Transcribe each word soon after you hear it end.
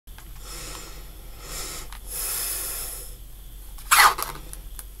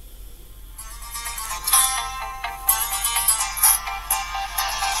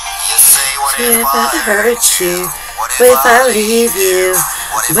if I hurt you? What if I leave you?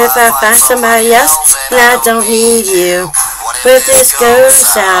 What if I find somebody else and I don't need you? What if this goes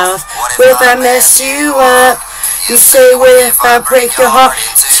south? What if I mess you up? You say, what if I break your heart?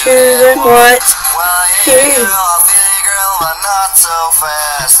 To then what? Hey.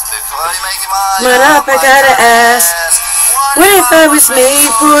 But up, I gotta ask. What if I was made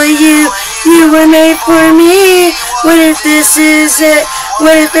for you? You were made for me. What if this is it?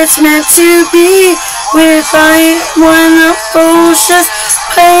 What if it's meant to be? What if I ain't one of those just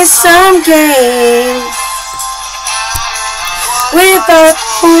play some game? What if I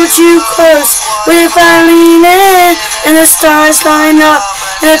hold you close? What if I lean in and the stars line up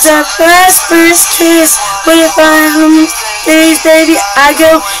and it's our first kiss? What if days, baby, I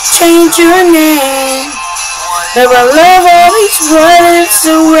go change your name? But I love all these what ifs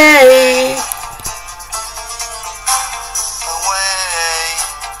away.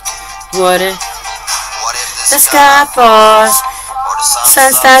 What if the sky falls,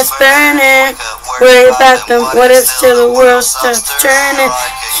 sun starts burning? Worry about them, what if till the world starts turning?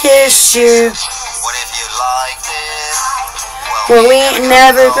 Kiss you. Well, we ain't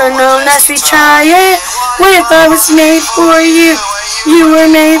never gonna know unless we try it. What if I was made for you? You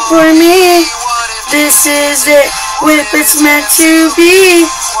were made for me. This is it. What if it's meant to be?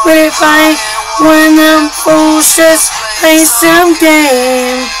 What if I ain't one of them fools just play some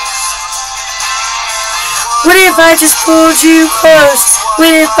game? What if I just pulled you close?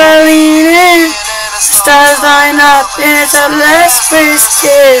 What if I lean in? The stars line up and it's our last first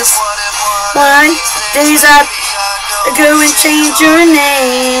kiss. One days I go and change your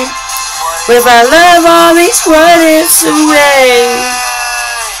name. What if I love all these what ifs away?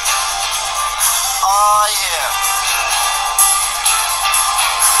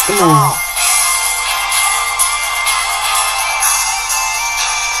 Come on.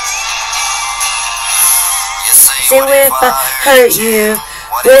 Say what if I hurt you?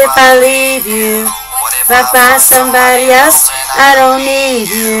 What if I leave you? If I find somebody else, I don't need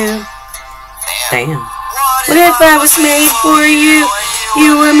you. Damn. What if I was made for you?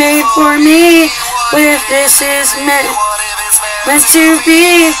 You were made for me. What if this is meant to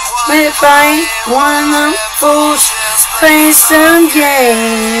be? What if I ain't one of them fools playing some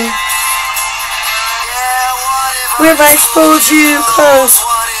game? What if I just pulled you close?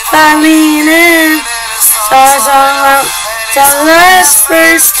 If I lean in, stars on up, our last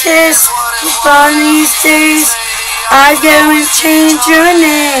first kiss. On these days, I go and change your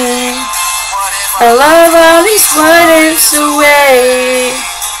name. I love all these what ifs away.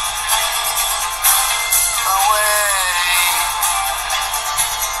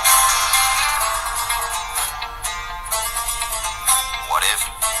 What if?